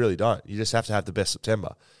 You really don't. You just have to have the best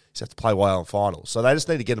September. You just have to play well in finals. So they just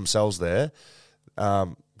need to get themselves there,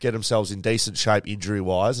 get themselves in decent shape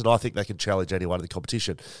injury-wise, and I think they can challenge anyone in the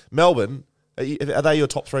competition. Melbourne, are they your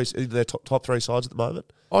top 3? Their top 3 sides at the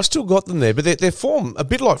moment? I still got them there, but their form a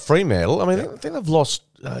bit like Fremantle. I mean, I think they've lost.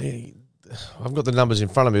 I've got the numbers in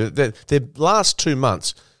front of me. Their last 2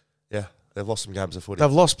 months, they've lost some games of footy.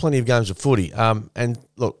 They've lost plenty of games of footy. And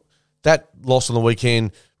look, that loss on the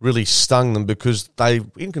weekend really stung them because they were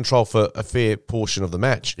in control for a fair portion of the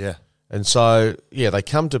match. Yeah, and so they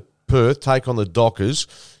come to Perth, take on the Dockers.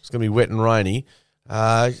 It's going to be wet and rainy.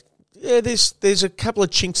 There's a couple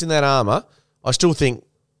of chinks in that armour. I still think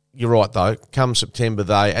you're right, though. Come September,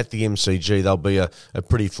 at the MCG, they'll be a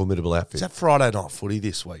pretty formidable outfit. Is that Friday night footy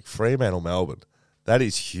this week? Fremantle, Melbourne. That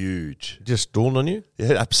is huge. Just dawned on you?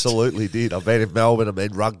 Yeah, absolutely did. I've been in Melbourne. I've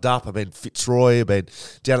been rugged up. I've been Fitzroy. I've been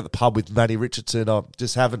down at the pub with Matty Richardson. I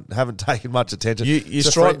just haven't taken much attention. You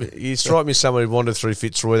strike me as someone who wandered through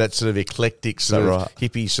Fitzroy, that sort of eclectic, sort of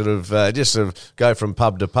hippie, sort of just sort of go from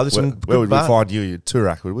pub to pub. Where would we find you?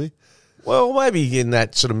 Toorak, would we? Well, maybe in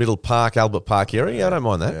that sort of Middle Park, Albert Park area. Yeah, I don't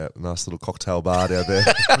mind that. Yeah, nice little cocktail bar down there.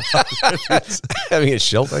 Having a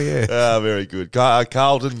shelter, yeah. Very good.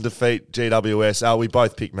 Carlton defeat GWS. We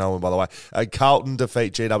both picked Melbourne, by the way. Carlton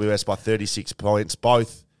defeat GWS by 36 points.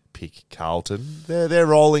 Both pick Carlton. They're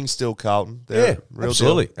rolling still, Carlton. They're real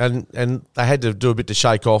absolutely. Deal. And they had to do a bit to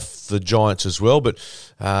shake off the Giants as well. But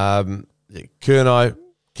Curnow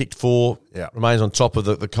kicked 4, remains on top of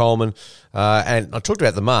the Coleman. And I talked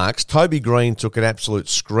about the marks. Toby Green took an absolute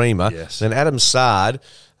screamer. Yes. Then Adam Sard,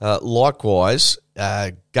 likewise,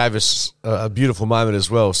 gave us a beautiful moment as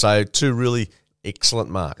well. So 2 really excellent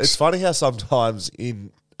marks. It's funny how sometimes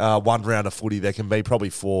in one round of footy there can be probably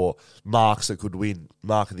 4 marks that could win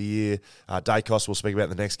Mark of the Year. Dacos, we'll speak about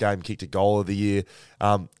the next game, kicked a goal of the year.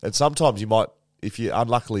 And sometimes you might, if you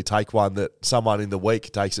unluckily take one that someone in the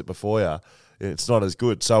week takes it before you, it's not as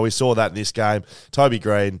good. So we saw that in this game. Toby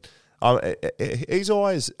Green, he's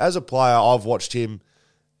always, as a player, I've watched him,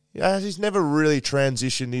 he's never really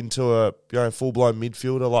transitioned into a full-blown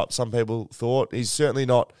midfielder like some people thought. He's certainly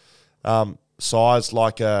not sized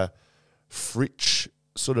like a Fritsch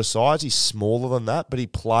sort of size. He's smaller than that, but he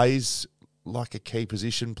plays like a key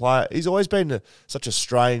position player. He's always been such a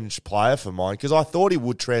strange player for mine because I thought he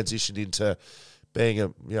would transition into being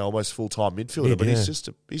a almost full-time midfielder, but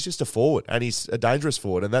he's just a forward, and he's a dangerous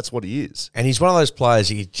forward, and that's what he is. And he's one of those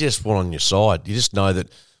players you just want on your side. You just know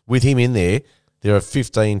that with him in there, they're a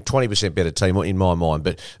 15-20% better team in my mind.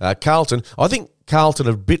 But Carlton, I think Carlton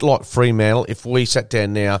are a bit like Fremantle. If we sat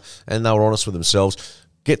down now and they were honest with themselves,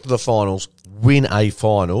 get to the finals, win a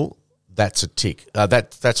final, that's a tick.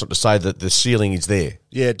 That's not to say that the ceiling is there.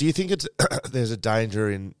 Yeah. Do you think there's a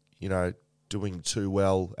danger in doing too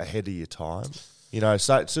well ahead of your time?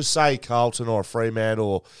 So just say Carlton or Fremantle,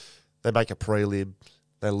 or they make a prelim,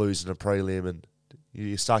 they lose in a prelim, and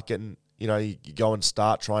you start getting, you go and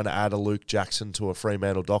start trying to add a Luke Jackson to a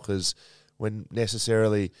Fremantle Dockers when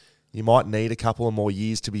necessarily you might need a couple of more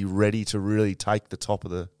years to be ready to really take the top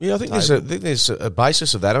of the I think table. there's a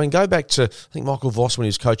basis of that. I mean, go back to, I think Michael Voss when he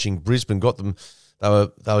was coaching Brisbane, got them. They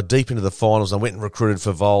were deep into the finals and went and recruited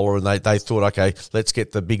for Vola, and they thought, okay, let's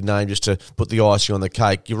get the big name just to put the icing on the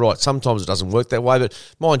cake. You're right, sometimes it doesn't work that way,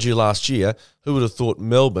 but mind you, last year, who would have thought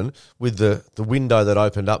Melbourne, with the window that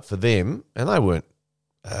opened up for them, and they weren't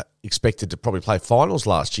expected to probably play finals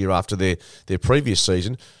last year after their previous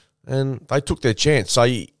season, and they took their chance. So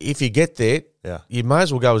if you get there, you may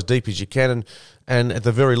as well go as deep as you can, and at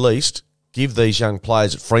the very least, give these young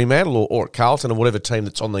players at Fremantle or at Carlton or whatever team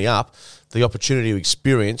that's on the up the opportunity to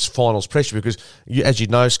experience finals pressure, because, as you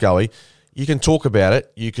know, Scully, you can talk about it,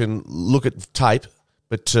 you can look at tape,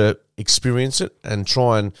 but to experience it and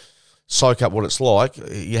try and soak up what it's like,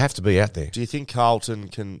 you have to be out there. Do you think Carlton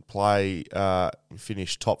can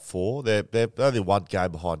finish top four? They're only one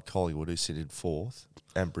game behind Collingwood, who sit in fourth,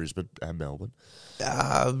 and Brisbane and Melbourne.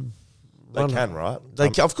 They can, right?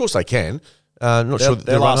 Of course they can. Not sure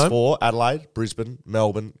their last four: Adelaide, Brisbane,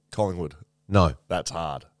 Melbourne, Collingwood. No, that's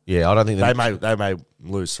hard. Yeah, I don't think they may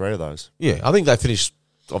lose three of those. Yeah, I think they finished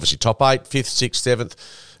obviously top 8, 5th, 6th, 7th.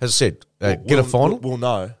 As I said, get a final. We'll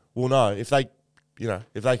know if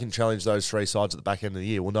they can challenge those three sides at the back end of the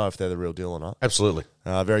year. We'll know if they're the real deal or not. Absolutely.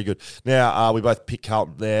 Very good. Now, we both picked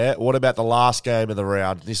Carlton there. What about the last game of the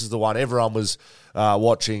round? This is the one everyone was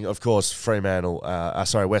watching. Of course,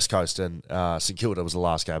 West Coast and St Kilda was the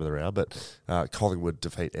last game of the round, but Collingwood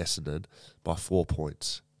defeat Essendon by 4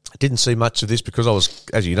 points. I didn't see much of this because I was,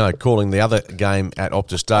 as you know, calling the other game at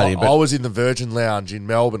Optus Stadium. I was in the Virgin Lounge in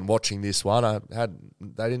Melbourne watching this one.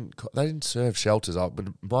 They didn't serve shelters. I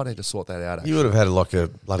might need to sort that out. Actually. You would have had like a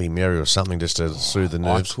Bloody Mary or something just to soothe the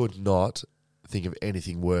nerves. I could not think of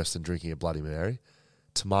anything worse than drinking a Bloody Mary.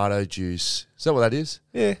 Tomato juice. Is that what that is?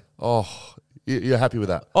 Yeah. Oh, you're happy with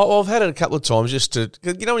that? Oh, I've had it a couple of times just to,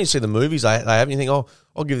 when you see the movies they have, and you think,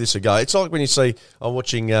 I'll give this a go. It's like when you see, I'm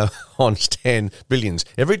watching on Stan Billions.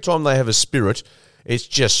 Every time they have a spirit, it's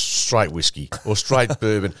just straight whiskey or straight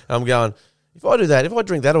bourbon. And I'm going, if I do that, if I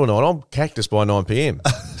drink that all night, I'm cactus by 9 p.m.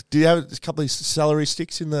 Do you have a couple of celery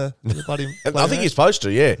sticks in the bloody? I think you're supposed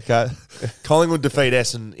to, yeah. Okay. Collingwood defeat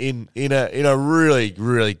Essendon in a really,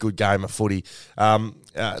 really good game of footy.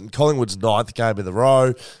 Collingwood's 9th game in the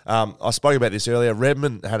row. I spoke about this earlier.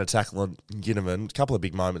 Redmond had a tackle on Ginnivan. A couple of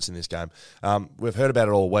big moments in this game. We've heard about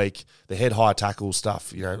it all week. The head-high tackle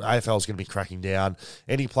stuff. AFL's going to be cracking down.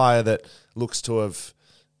 Any player that looks to have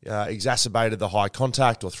exacerbated the high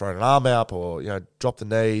contact or thrown an arm up or dropped the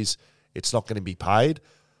knees, it's not going to be paid.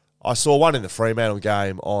 I saw one in the Fremantle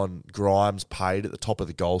game on Grimes paid at the top of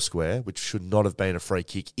the goal square, which should not have been a free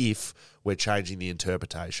kick if we're changing the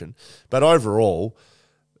interpretation. But overall,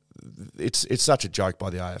 it's such a joke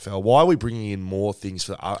by the AFL. Why are we bringing in more things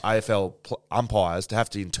for AFL umpires to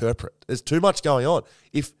have to interpret? There's too much going on.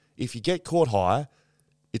 If you get caught high,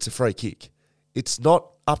 it's a free kick. It's not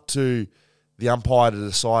up to the umpire to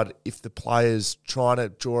decide if the player's trying to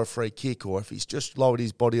draw a free kick or if he's just lowered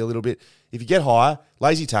his body a little bit. If you get higher,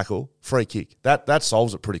 lazy tackle, free kick. That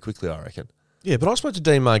solves it pretty quickly, I reckon. Yeah, but I spoke to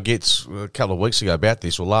Dean Margetts a couple of weeks ago about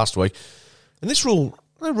this, or last week, and this rule,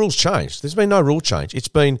 no rule's changed. There's been no rule change. It's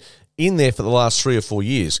been in there for the last 3 or 4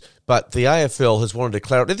 years, but the AFL has wanted to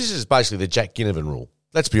clarify. This is basically the Jack Ginnivan rule.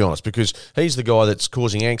 Let's be honest, because he's the guy that's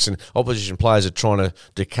causing angst and opposition players are trying to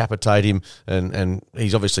decapitate him, and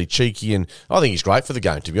he's obviously cheeky, and I think he's great for the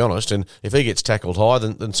game, to be honest. And if he gets tackled high,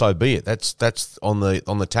 then so be it. That's on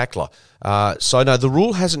the tackler. So no, the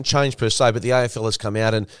rule hasn't changed per se, but the AFL has come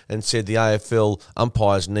out and said the AFL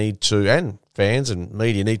umpires need to, and fans and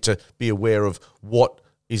media need to be aware of what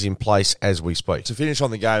is in place as we speak. To finish on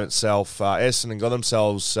the game itself, Essendon got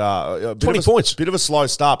themselves 20 points. Bit of a slow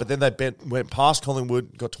start, but then they went past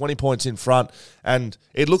Collingwood, got 20 points in front, and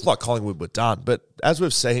it looked like Collingwood were done. But as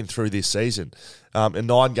we've seen through this season, a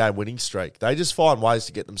 9-game winning streak, they just find ways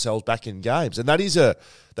to get themselves back in games, and that is a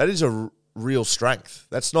real strength.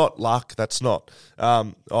 That's not luck. That's not,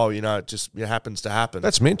 it just happens to happen.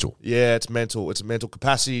 That's mental. Yeah, it's mental. It's a mental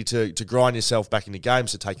capacity to grind yourself back into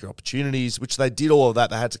games, to take your opportunities, which they did all of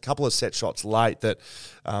that. They had a couple of set shots late that,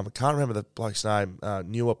 I can't remember the bloke's name,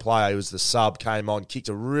 newer player, who was the sub, came on, kicked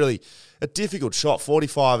a difficult shot,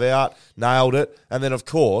 45 out, nailed it. And then, of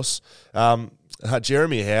course,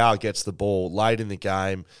 Jeremy Howe gets the ball late in the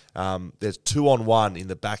game. There's 2-on-1 in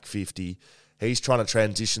the back 50. He's trying to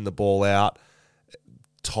transition the ball out,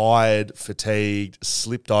 tired, fatigued,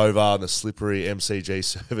 slipped over on the slippery MCG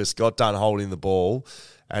service, got done holding the ball,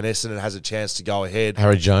 and Essendon has a chance to go ahead.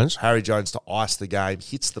 Harry Jones to ice the game,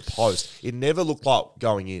 hits the post. It never looked like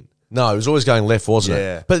going in. No, it was always going left, wasn't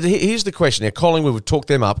it? But here's the question. Now, Collingwood would talk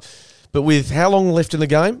them up, but with how long left in the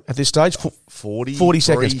game at this stage? 40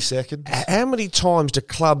 seconds. How many times do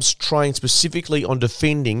clubs train specifically on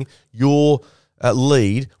defending your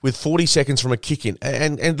lead with 40 seconds from a kick-in?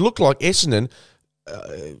 And looked like Essendon,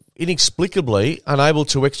 inexplicably unable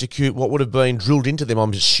to execute what would have been drilled into them,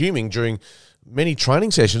 I'm assuming, during many training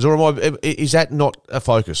sessions. Or is that not a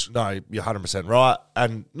focus? No, you're 100% right.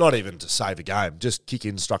 And not even to save a game, just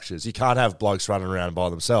kick-in structures. You can't have blokes running around by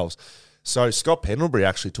themselves. So Scott Pendlebury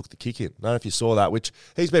actually took the kick-in. I don't know if you saw that, which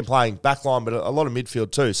he's been playing backline, but a lot of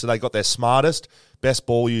midfield too. So they got their smartest, best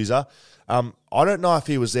ball user. I don't know if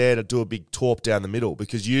he was there to do a big torp down the middle,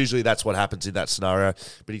 because usually that's what happens in that scenario.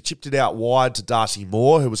 But he chipped it out wide to Darcy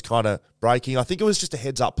Moore, who was kind of breaking. I think it was just a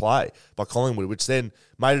heads-up play by Collingwood, which then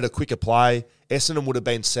made it a quicker play. Essendon would have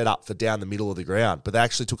been set up for down the middle of the ground, but they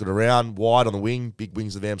actually took it around wide on the wing, big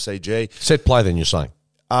wings of the MCG. Set play then, you're saying?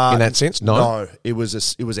 In that sense? No, it was a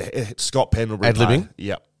Scott Pendlebury ad-libbing?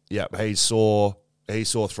 Yep. He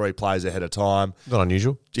saw 3 plays ahead of time. Not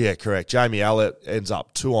unusual. Yeah, correct. Jamie Allett ends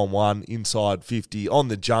up 2-on-1 inside 50 on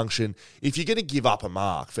the junction. If you're going to give up a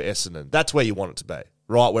mark for Essendon, that's where you want it to be,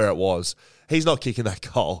 right where it was. He's not kicking that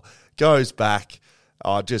goal. Goes back.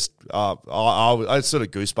 I sort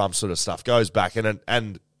of goosebumps sort of stuff. Goes back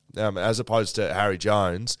and as opposed to Harry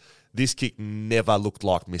Jones, this kick never looked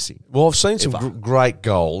like missing. Well, I've seen some great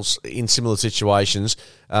goals in similar situations.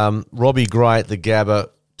 Robbie Gray at the Gabba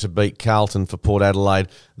to beat Carlton for Port Adelaide.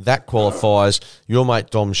 That qualifies. Your mate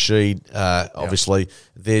Dom Sheed, obviously.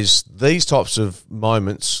 There's these types of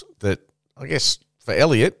moments that, I guess, for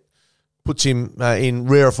Elliott, puts him in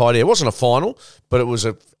rarefied air. It wasn't a final, but it was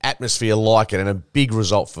an atmosphere like it and a big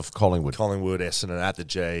result for Collingwood. Collingwood, Essendon at the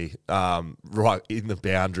G, right in the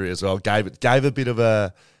boundary as well. Gave a bit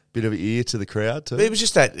of ear to the crowd too. It was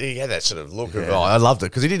just that he had that sort of look. Yeah. I loved it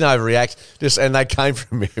because he didn't overreact. And they came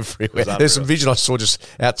from everywhere. There's some vision I saw just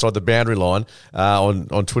outside the boundary line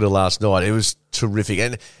on Twitter last night. It was terrific,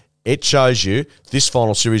 and it shows you this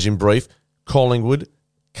final series in brief: Collingwood,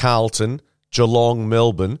 Carlton, Geelong,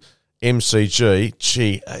 Melbourne, MCG.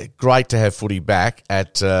 Gee, great to have footy back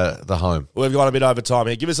at the home. Well, we've got a bit over time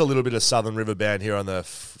here. Give us a little bit of Southern River Band here on the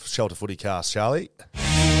Shelter Footy Cast, Charlie.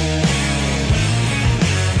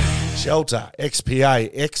 Shelter, XPA,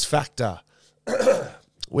 X Factor.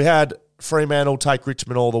 We had Fremantle take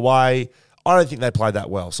Richmond all the way. I don't think they played that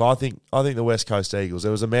well. So I think the West Coast Eagles,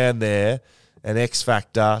 there was a man there, an X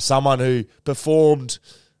Factor, someone who performed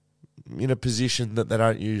in a position that they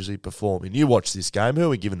don't usually perform in. You watch this game. Who are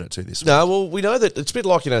we giving it to this week? No, well, we know that it's a bit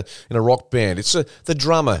like in a rock band. It's the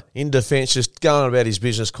drummer in defence just going about his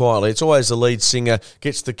business quietly. It's always the lead singer,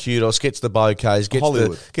 gets the kudos, gets the bouquets,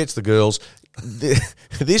 gets the girls.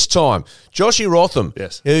 This time, Joshy Rotham,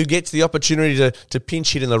 yes, who gets the opportunity to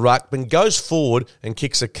pinch hit in the ruckman, goes forward and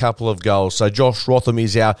kicks a couple of goals. So Josh Rotham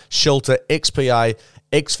is our Shelter XPA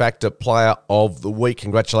X Factor Player of the Week.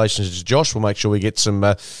 Congratulations to Josh. We'll make sure we get some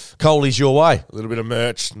Coleys your way. A little bit of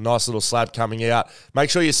merch, nice little slab coming out. Make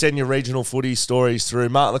sure you send your regional footy stories through.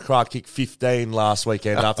 Martin Leclerc kicked 15 last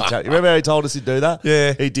weekend after chat. Remember how he told us he'd do that?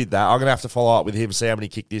 Yeah. He did that. I'm going to have to follow up with him, see how many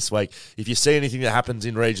kicked this week. If you see anything that happens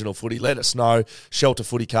in regional footy, let us know. Shelter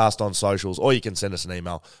Footycast on socials, or you can send us an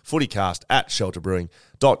email,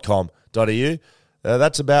 footycast@shelterbrewing.com.au.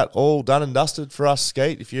 That's about all done and dusted for us,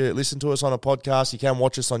 Skeet. If you listen to us on a podcast, you can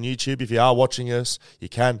watch us on YouTube. If you are watching us, you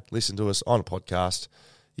can listen to us on a podcast.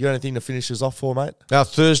 You got anything to finish us off for, mate?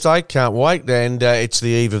 Thursday, can't wait. And it's the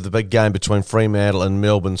eve of the big game between Fremantle and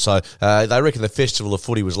Melbourne. So they reckon the Festival of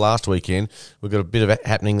Footy was last weekend. We've got a bit of it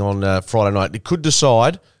happening on Friday night. It could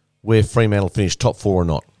decide where Fremantle finished, top 4 or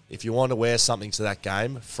not. if you want to wear something to that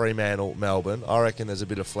game, Fremantle, Melbourne, I reckon there's a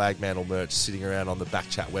bit of Flagmantle merch sitting around on the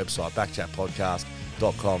Backchat website,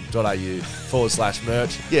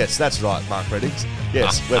 backchatpodcast.com.au/merch. Yes, that's right, Mark Reddings.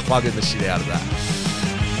 Yes, we're plugging the shit out of that.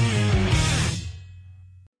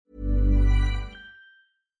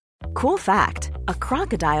 Cool fact, a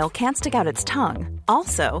crocodile can't stick out its tongue.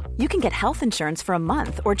 Also, you can get health insurance for a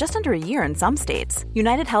month or just under a year in some states.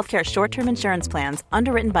 United Healthcare short-term insurance plans,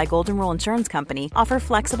 underwritten by Golden Rule Insurance Company, offer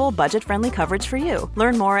flexible, budget-friendly coverage for you.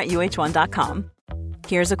 Learn more at uh1.com.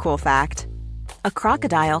 Here's a cool fact. A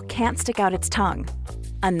crocodile can't stick out its tongue.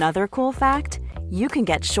 Another cool fact, you can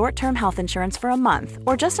get short-term health insurance for a month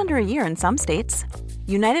or just under a year in some states.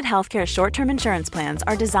 United Healthcare short-term insurance plans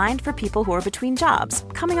are designed for people who are between jobs,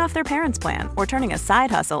 coming off their parents' plan, or turning a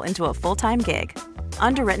side hustle into a full-time gig.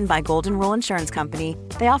 Underwritten by Golden Rule Insurance Company,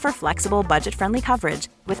 they offer flexible, budget-friendly coverage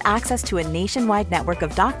with access to a nationwide network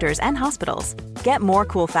of doctors and hospitals. Get more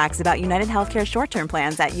cool facts about United Healthcare short-term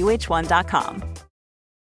plans at uh1.com.